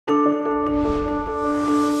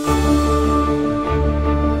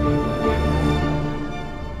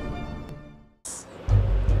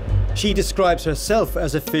She describes herself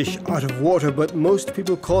as a fish out of water, but most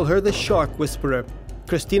people call her the shark whisperer.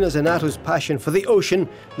 Christina Zenato's passion for the ocean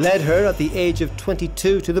led her at the age of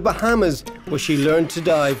 22 to the Bahamas, where she learned to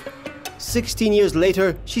dive. 16 years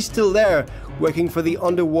later, she's still there, working for the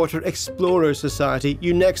Underwater Explorers Society,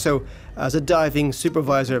 UNEXO, as a diving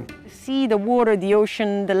supervisor. The sea, the water, the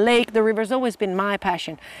ocean, the lake, the river has always been my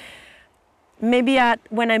passion. Maybe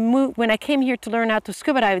when I came here to learn how to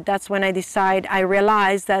scuba dive, that's when I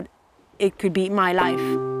realized that it could be my life.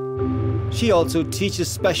 She also teaches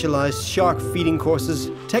specialized shark feeding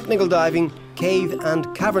courses, technical diving, cave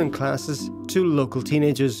and cavern classes to local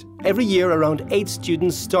teenagers. Every year, around 8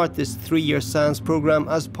 students start this 3-year science program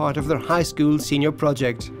as part of their high school senior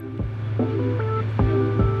project.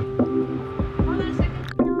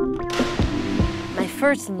 My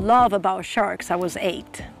first love about sharks, I was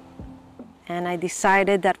 8. And I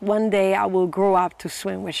decided that one day I will grow up to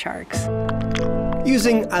swim with sharks.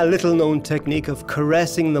 Using a little-known technique of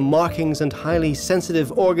caressing the markings and highly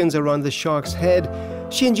sensitive organs around the shark's head,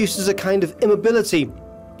 she induces a kind of immobility.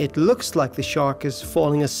 It looks like the shark is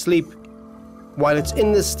falling asleep. While it's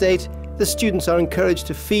in this state, the students are encouraged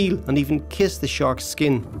to feel and even kiss the shark's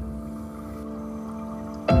skin.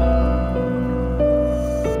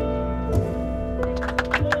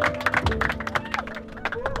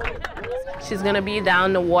 She's going to be down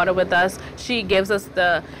in the water with us. She gives us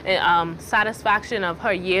the satisfaction of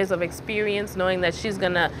her years of experience, knowing that she's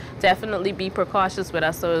going to definitely be precautious with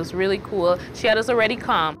us. So it was really cool. She had us already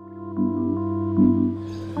calm.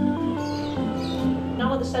 Now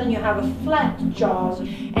all of a sudden you have a flat jaws.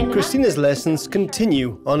 And Christina's lessons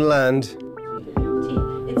continue on land.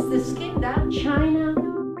 It's the skin that China.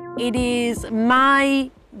 It is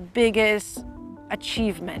my biggest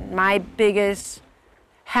achievement, my biggest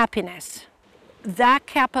happiness. That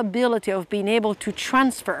capability of being able to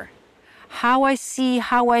transfer how I see,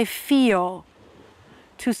 how I feel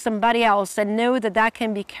to somebody else and know that that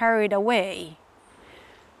can be carried away.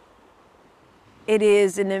 It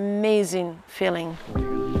is an amazing feeling.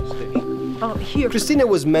 Oh, here. Christina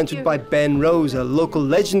was mentored by Ben Rose, a local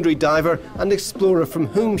legendary diver and explorer from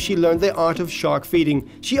whom she learned the art of shark feeding.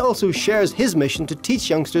 She also shares his mission to teach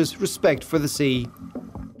youngsters respect for the sea.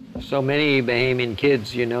 So many Bahamian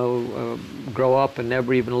kids, grow up and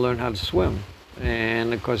never even learn how to swim.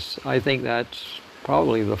 And of course, I think that's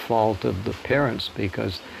probably the fault of the parents,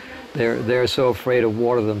 because they're so afraid of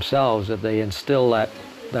water themselves that they instill that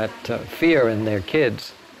fear in their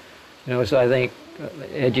kids. So I think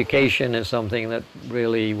education is something that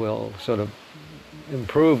really will sort of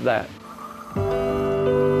improve that.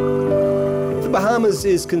 The Bahamas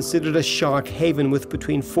is considered a shark haven with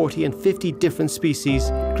between 40 and 50 different species.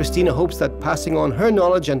 Christina hopes that passing on her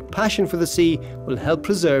knowledge and passion for the sea will help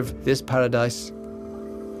preserve this paradise.